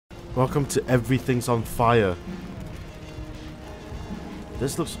Welcome to Everything's on Fire.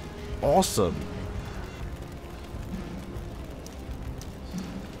 This looks awesome.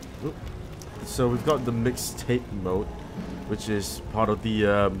 Oop. So we've got the mixtape mode, which is part of the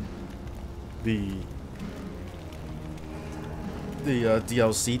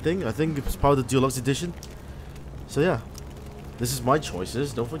DLC thing. I think it's part of the Deluxe Edition. So yeah, this is my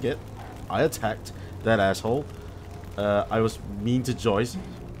choices. Don't forget, I attacked that asshole. I was mean to Joyce.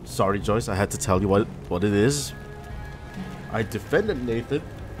 Sorry, Joyce. I had to tell you what it is. I defended Nathan,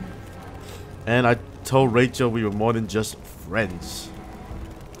 and I told Rachel we were more than just friends.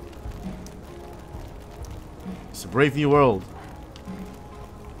 It's a brave new world.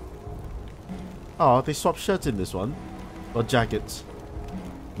 Oh, they swapped shirts in this one, or jackets.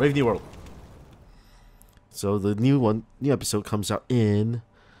 Brave new world. So the new episode comes out in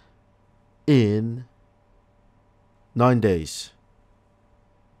 9 days.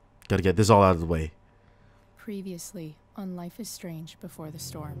 Gotta get this all out of the way. Previously on Life is Strange Before the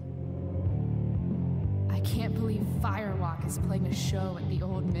Storm. I can't believe Firewalk is playing a show at the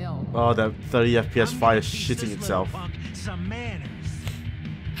old mill. Oh, that 30 FPS fire shitting itself. Some manners.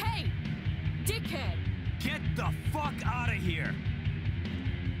 Hey, dickhead! Get the fuck out of here!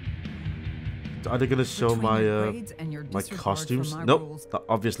 Are they gonna show my my costumes? Nope,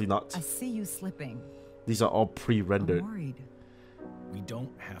 obviously not. I see you slipping. These are all pre-rendered. I'm worried. We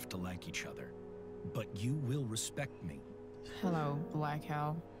don't have to like each other, but you will respect me. Hello, Black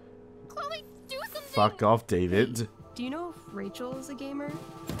Cow. Chloe, do something! Fuck off, David. Do you know if Rachel is a gamer?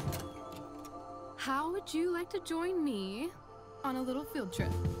 How would you like to join me on a little field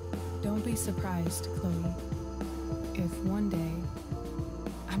trip? Don't be surprised, Chloe, if one day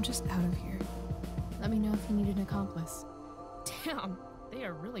I'm just out of here. Let me know if you need an accomplice. Damn, they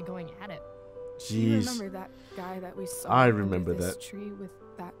are really going at it. Do you Jeez. remember that guy that we saw I under remember this that. tree with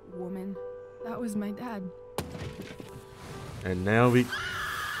that woman? That was my dad. And now we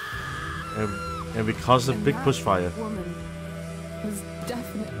and we caused a big that bushfire. Woman was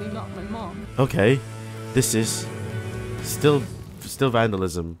definitely not my mom. Okay, this is still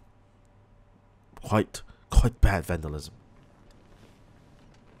vandalism. Quite bad vandalism.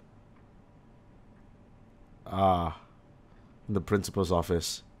 Ah, in the principal's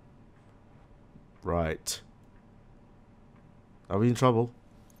office. Right. Are we in trouble?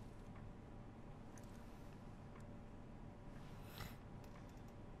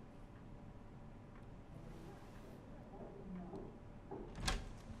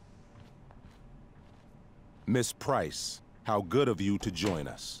 Miss Price, how good of you to join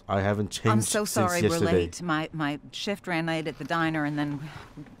us. I haven't changed I'm so since sorry we're yesterday. late. My shift ran late at the diner and then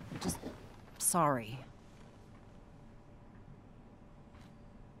just sorry.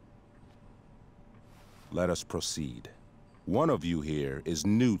 Let us proceed. One of you here is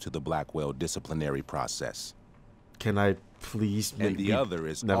new to the Blackwell disciplinary process, Can I please make and the me... other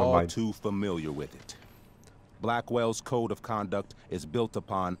is Never all mind. too familiar with it. Blackwell's code of conduct is built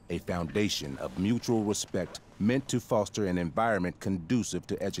upon a foundation of mutual respect meant to foster an environment conducive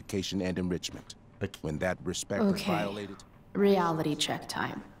to education and enrichment. Okay. When that respect is Okay. violated, Reality check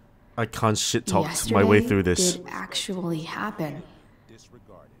time. I can't shit talk my way through this. Did actually happen.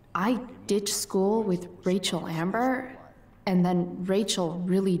 disregarded. I ditched school with Rachel Amber, and then Rachel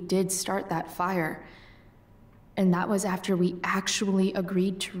really did start that fire. And that was after we actually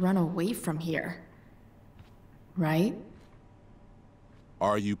agreed to run away from here. Right?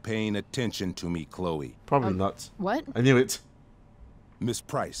 Are you paying attention to me, Chloe? Probably not. What? I knew it. Miss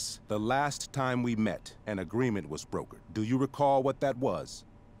Price, the last time we met, an agreement was brokered. Do you recall what that was?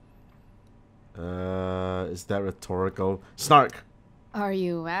 Is that rhetorical? Snark! Are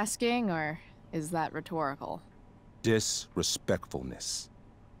you asking, or is that rhetorical? Disrespectfulness.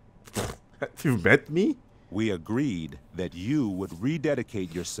 Have you met me? We agreed that you would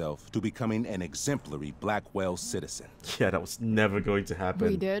rededicate yourself to becoming an exemplary Blackwell citizen. Yeah, that was never going to happen.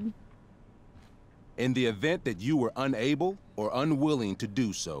 We did? In the event that you were unable or unwilling to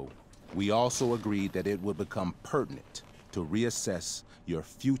do so, we also agreed that it would become pertinent to reassess your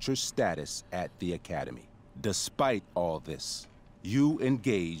future status at the Academy. Despite all this, you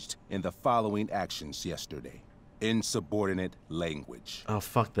engaged in the following actions yesterday. Insubordinate language. Oh,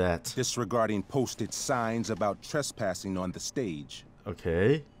 fuck that. Disregarding posted signs about trespassing on the stage.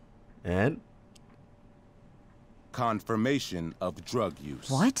 Okay. And? Confirmation of drug use.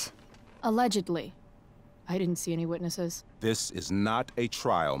 What? Allegedly. I didn't see any witnesses. This is not a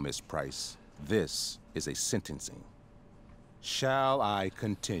trial, Miss Price. This is a sentencing. Shall I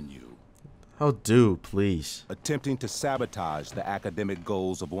continue? Oh, do, please. Attempting to sabotage the academic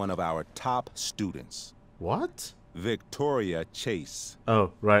goals of one of our top students. What? Victoria Chase.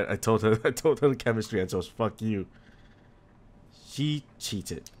 Oh, right. I told her the chemistry answer was fuck you. She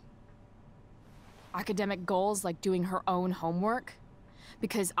cheated. Academic goals like doing her own homework?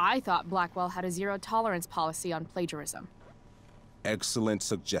 Because I thought Blackwell had a zero-tolerance policy on plagiarism. Excellent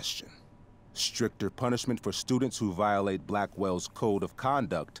suggestion. Stricter punishment for students who violate Blackwell's code of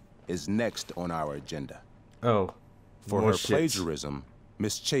conduct is next on our agenda. Oh. For more her shit. plagiarism,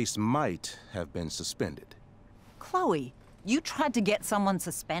 Miss Chase might have been suspended. Chloe, you tried to get someone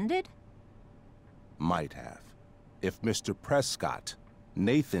suspended? Might have. If Mr. Prescott,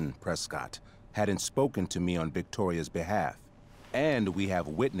 Nathan Prescott, hadn't spoken to me on Victoria's behalf. And we have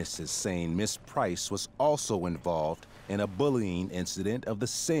witnesses saying Miss Price was also involved in a bullying incident of the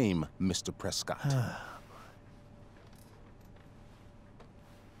same Mr. Prescott.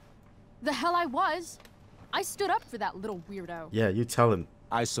 The hell I was! I stood up for that little weirdo. Yeah, you tell him.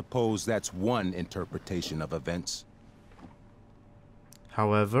 I suppose that's one interpretation of events.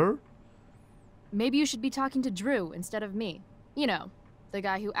 However... Maybe you should be talking to Drew instead of me. You know, the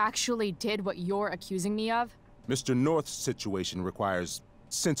guy who actually did what you're accusing me of. Mr. North's situation requires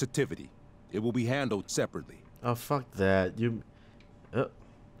sensitivity. It will be handled separately. Oh, fuck that. You...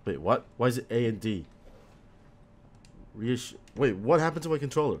 wait, what? Why is it A and D? Wait, what happened to my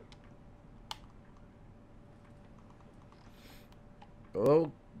controller?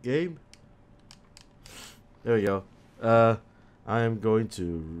 Oh, game? There we go. I am going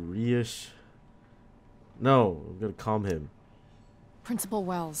to No, I'm gonna calm him. Principal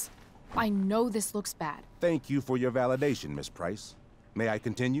Wells, I know this looks bad. Thank you for your validation, Miss Price. May I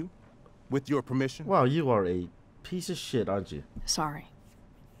continue? With your permission? Wow, you are a piece of shit, aren't you? Sorry.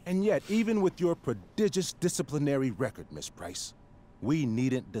 And yet, even with your prodigious disciplinary record, Miss Price, we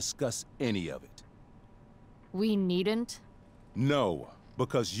needn't discuss any of it. We needn't? No,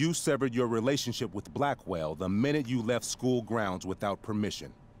 because you severed your relationship with Blackwell the minute you left school grounds without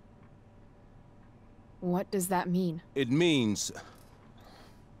permission. What does that mean? It means...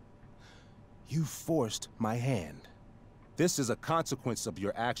 you forced my hand. This is a consequence of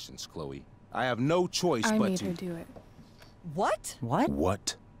your actions, Chloe. I have no choice I but made to... her do it. What? What?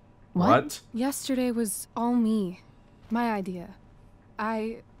 What? What? Yesterday was all me. My idea.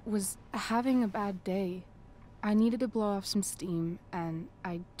 I was having a bad day. I needed to blow off some steam, and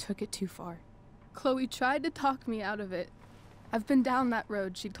I took it too far. Chloe tried to talk me out of it. I've been down that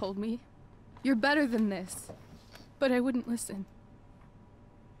road, she told me. You're better than this. But I wouldn't listen.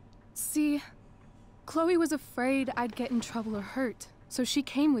 See, Chloe was afraid I'd get in trouble or hurt, so she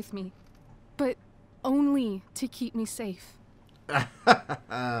came with me. But only to keep me safe.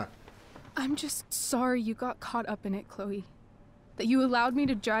 I'm just sorry you got caught up in it, Chloe. That you allowed me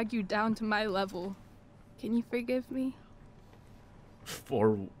to drag you down to my level. Can you forgive me?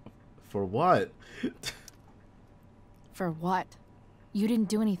 For what? For what? You didn't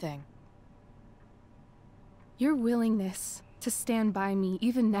do anything. Your willingness to stand by me,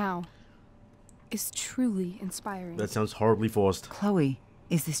 even now, is truly inspiring. That sounds horribly forced. Chloe,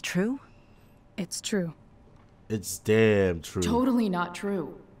 is this true? It's true. It's damn true. Totally not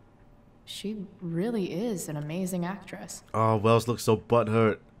true. She really is an amazing actress. Oh, Wells looks so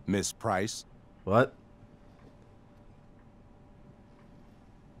butthurt. Miss Price? What?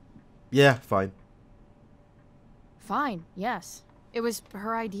 Yeah, fine. Fine, yes. It was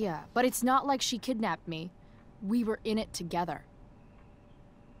her idea, but it's not like she kidnapped me. We were in it together.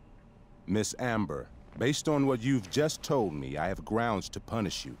 Miss Amber, based on what you've just told me, I have grounds to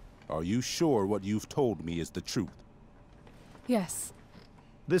punish you. Are you sure what you've told me is the truth? Yes.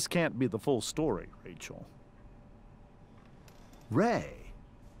 This can't be the full story, Rachel. Ray.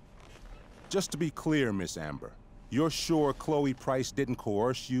 Just to be clear, Miss Amber, you're sure Chloe Price didn't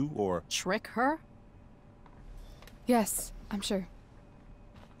coerce you or... Trick her? Yes, I'm sure.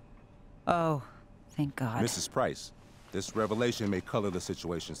 Oh, thank God. Mrs. Price, this revelation may color the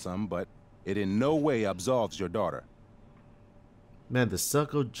situation some, but it in no way absolves your daughter. Man, the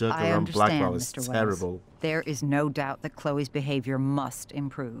circle jerk I around understand, Blackwell is Mr. Wells. terrible. There is no doubt that Chloe's behavior must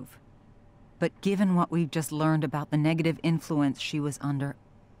improve. But given what we've just learned about the negative influence she was under,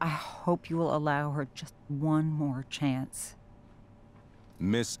 I hope you will allow her just one more chance.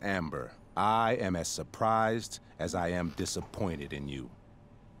 Miss Amber, I am as surprised as I am disappointed in you.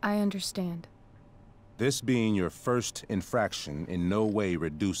 I understand. This being your first infraction in no way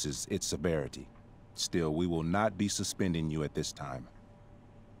reduces its severity. Still, we will not be suspending you at this time.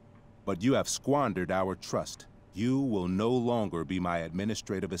 But you have squandered our trust. You will no longer be my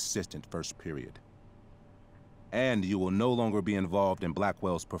administrative assistant first period. And you will no longer be involved in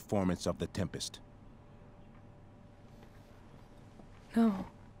Blackwell's performance of The Tempest. No.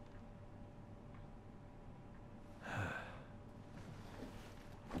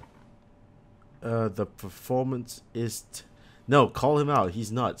 The performance is... No, call him out.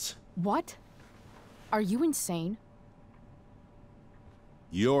 He's nuts. What? Are you insane?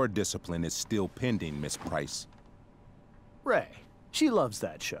 Your discipline is still pending, Miss Price. Ray, she loves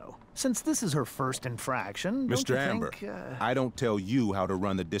that show. Since this is her first infraction, don't Mr. you Amber, think, I don't tell you how to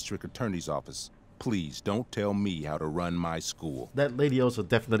run the district attorney's office. Please don't tell me how to run my school. That lady also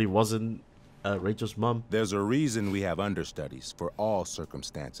definitely wasn't Rachel's mom. There's a reason we have understudies for all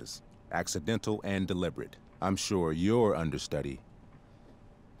circumstances, accidental and deliberate. I'm sure your understudy...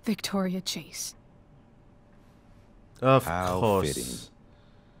 Victoria Chase. Of How course. fitting.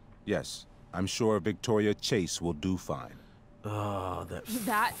 Yes, I'm sure Victoria Chase will do fine. Oh, that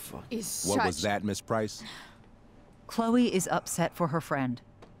is What such... was that, Miss Price? Chloe is upset for her friend,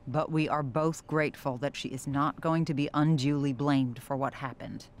 but we are both grateful that she is not going to be unduly blamed for what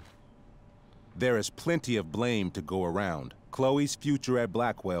happened. There is plenty of blame to go around. Chloe's future at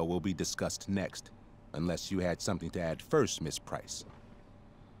Blackwell will be discussed next. Unless you had something to add first, Miss Price.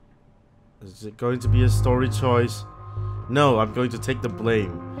 Is it going to be a story choice? No, I'm going to take the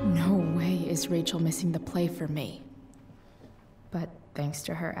blame. No way is Rachel missing the play for me. But thanks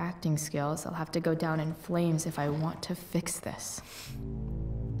to her acting skills, I'll have to go down in flames if I want to fix this.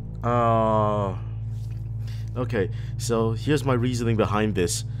 Okay, so here's my reasoning behind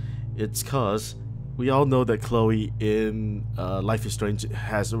this. It's cause we all know that Chloe in Life is Strange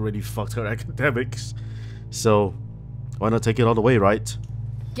has already fucked her academics. So why not take it all the way, right?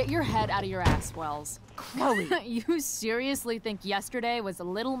 Get your head out of your ass, Wells. Chloe! You seriously think yesterday was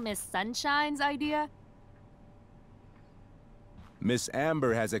Little Miss Sunshine's idea? Miss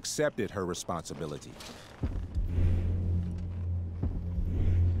Amber has accepted her responsibility.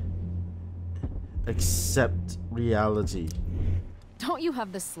 Accept reality. Don't you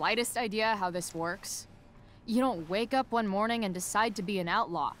have the slightest idea how this works? You don't wake up one morning and decide to be an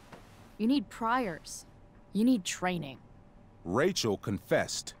outlaw. You need priors. You need training. Rachel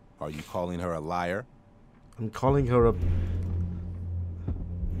confessed. Are you calling her a liar? I'm calling her a...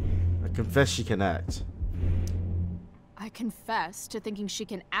 I confess she can act. I confess to thinking she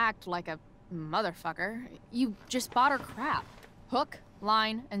can act like a motherfucker. You just bought her crap. Hook,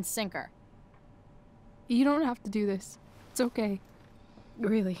 line, and sinker. You don't have to do this. It's okay.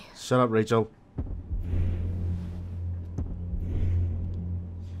 Really. Shut up, Rachel.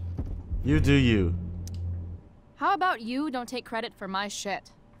 You do you. How about you don't take credit for my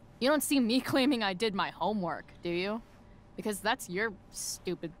shit? You don't see me claiming I did my homework, do you? Because that's your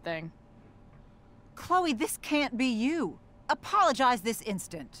stupid thing. Chloe, this can't be you. Apologize this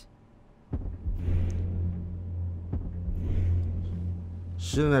instant.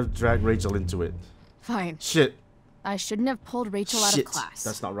 Shouldn't have dragged Rachel into it. Fine. Shit. I shouldn't have pulled Rachel out Shit. of class.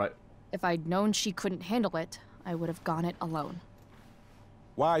 That's not right. If I'd known she couldn't handle it, I would have gone it alone.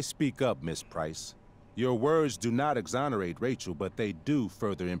 Why speak up, Miss Price? Your words do not exonerate Rachel, but they do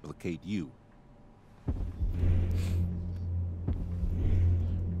further implicate you.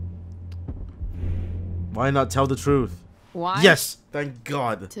 Why not tell the truth? Why? Yes! Thank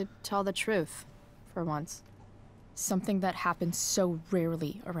God. To tell the truth, for once. Something that happens so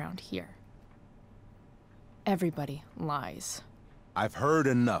rarely around here. Everybody lies. I've heard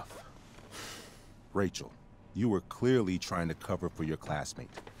enough. Rachel, you were clearly trying to cover for your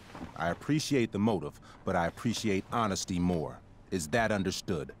classmate. I appreciate the motive, but I appreciate honesty more. Is that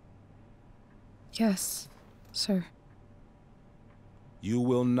understood? Yes, sir. You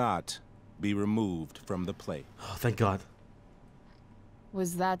will not be removed from the play. Oh, thank God.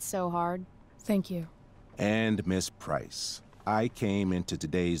 Was that so hard? Thank you. And Miss Price, I came into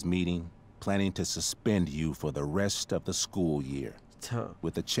today's meeting planning to suspend you for the rest of the school year,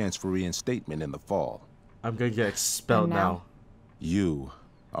 with a chance for reinstatement in the fall. I'm gonna get expelled And now. now? You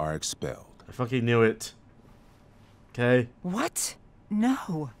are expelled. I fucking knew it. Okay? What?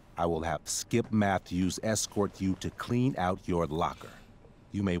 No. I will have Skip Matthews escort you to clean out your locker.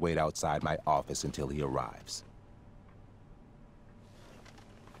 You may wait outside my office until he arrives.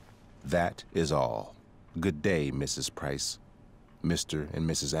 That is all. Good day, Mrs. Price. Mr. and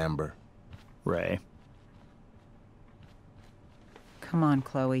Mrs. Amber. Ray. Come on,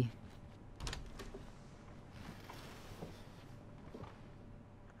 Chloe.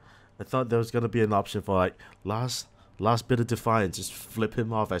 I thought there was gonna be an option for like last bit of defiance, just flip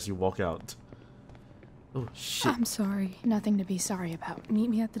him off as you walk out. Oh shit. I'm sorry. Nothing to be sorry about.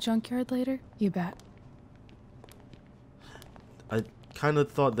 Meet me at the junkyard later? You bet. I kind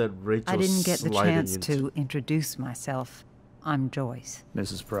of thought that Rachel I didn't get the sliding chance into... to introduce myself. I'm Joyce.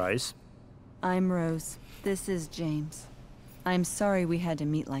 Mrs. Price. I'm Rose. This is James. I'm sorry we had to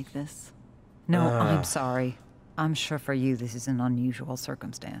meet like this. No, I'm sorry. I'm sure for you this is an unusual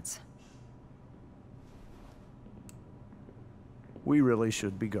circumstance. we really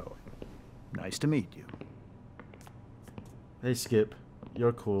should be going. Nice to meet you. Hey, Skip.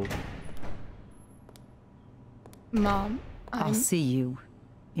 You're cool. Mom, I'll see you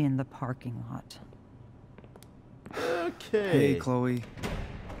in the parking lot. Okay. Hey, Chloe.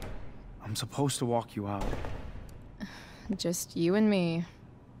 I'm supposed to walk you out. Just you and me.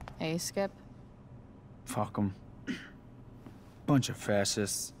 Hey, Skip. Fuck 'em. Bunch of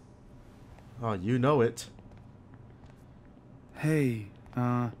fascists. Oh, you know it. Hey,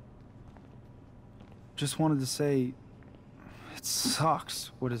 just wanted to say, it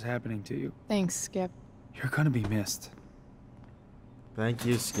sucks what is happening to you. Thanks, Skip. You're gonna be missed. Thank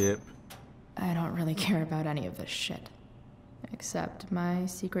you, Skip. I don't really care about any of this shit. Except my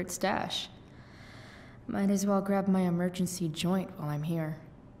secret stash. Might as well grab my emergency joint while I'm here.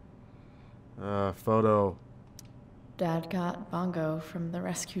 Photo. Dad got Bongo from the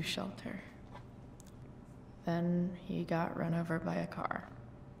rescue shelter. Then he got run over by a car.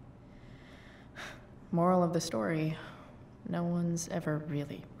 Moral of the story, no one's ever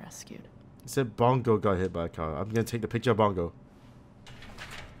really rescued. He said Bongo got hit by a car. I'm gonna take the picture of Bongo.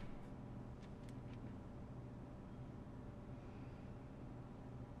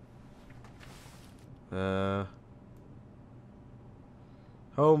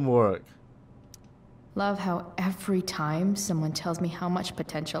 Homework. Love how every time someone tells me how much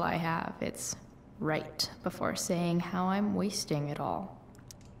potential I have, it's right before saying how I'm wasting it all.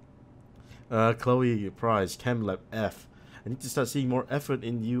 Chloe Price, ChemLab F. I need to start seeing more effort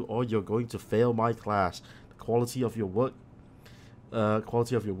in you or you're going to fail my class. The quality of your work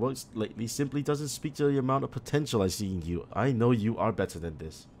lately simply doesn't speak to the amount of potential I see in you. I know you are better than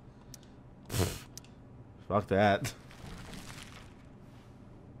this. Fuck that.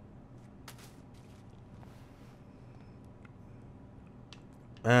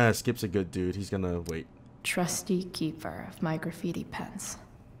 Skip's a good dude. He's gonna wait. Trusty keeper of my graffiti pens.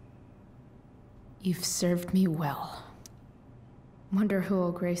 You've served me well. Wonder who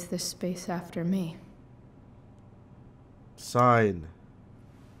will grace this space after me. Sign.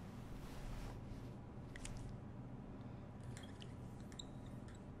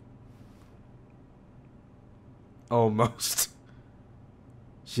 Almost.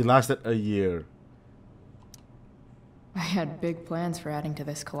 She lasted a year. I had big plans for adding to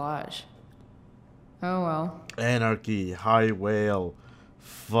this collage. Oh well. Anarchy. High whale.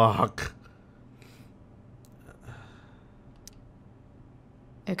 Fuck.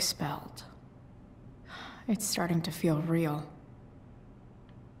 Expelled. It's starting to feel real.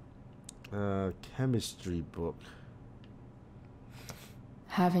 Chemistry book.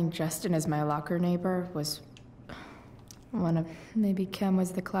 Having Justin as my locker neighbor was maybe chem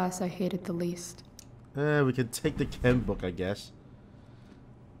was the class I hated the least. We can take the chem book, I guess.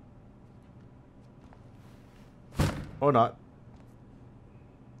 Or not.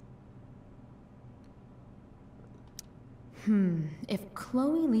 If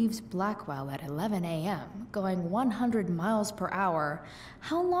Chloe leaves Blackwell at 11 a.m., going 100 miles per hour,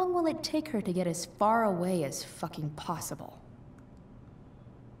 how long will it take her to get as far away as fucking possible?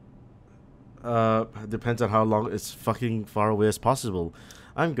 Depends on how long it's fucking far away as possible.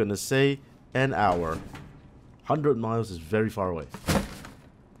 I'm gonna say an hour. 100 miles is very far away.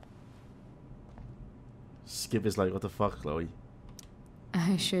 Skip is like, what the fuck, Chloe?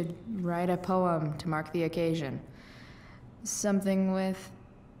 I should write a poem to mark the occasion. Something with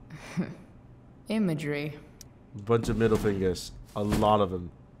imagery. Bunch of middle fingers. A lot of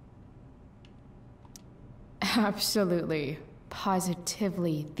them. Absolutely,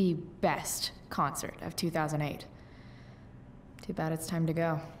 positively the best concert of 2008. Too bad it's time to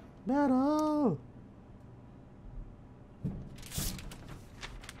go. Metal!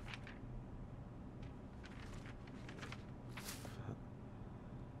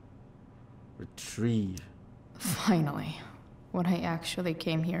 Retrieve. Finally, what I actually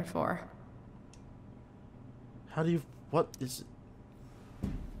came here for. How do you... What is...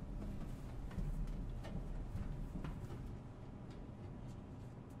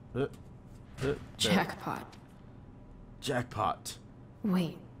 Jackpot. Jackpot.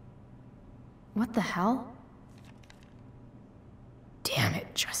 Wait. What the hell? Damn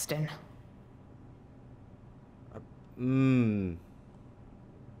it, Justin.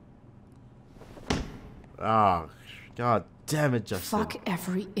 Ah, god damn it, Justin. Fuck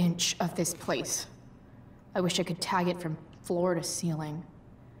every inch of this place. I wish I could tag it from floor to ceiling.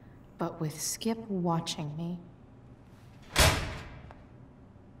 But with Skip watching me...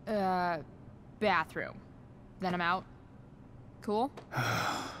 Bathroom. Then I'm out. Cool?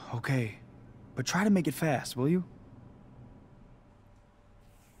 Okay, but try to make it fast, will you?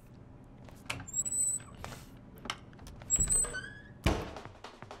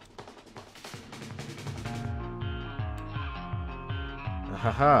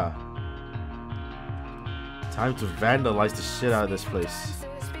 Haha. Time to vandalize the shit out of this place.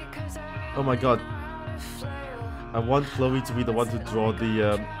 Oh my god. I want Chloe to be the one to draw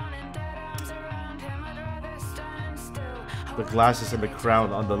the glasses and the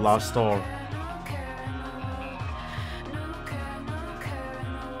crown on the last star.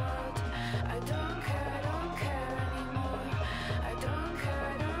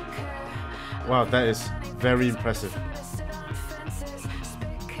 Wow, that is very impressive.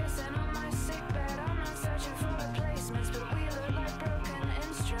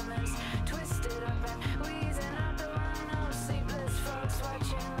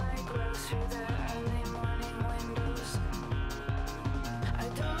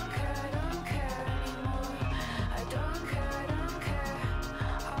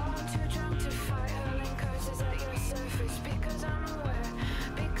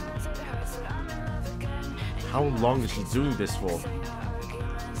 How long is she doing this for?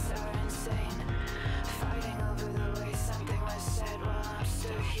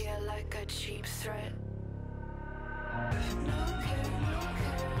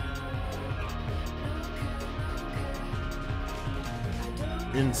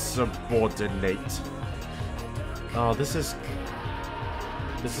 Insubordinate. Oh, this is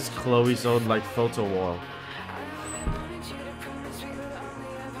Chloe's own like photo wall.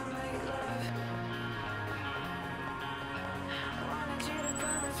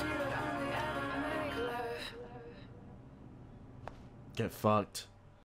 Get fucked.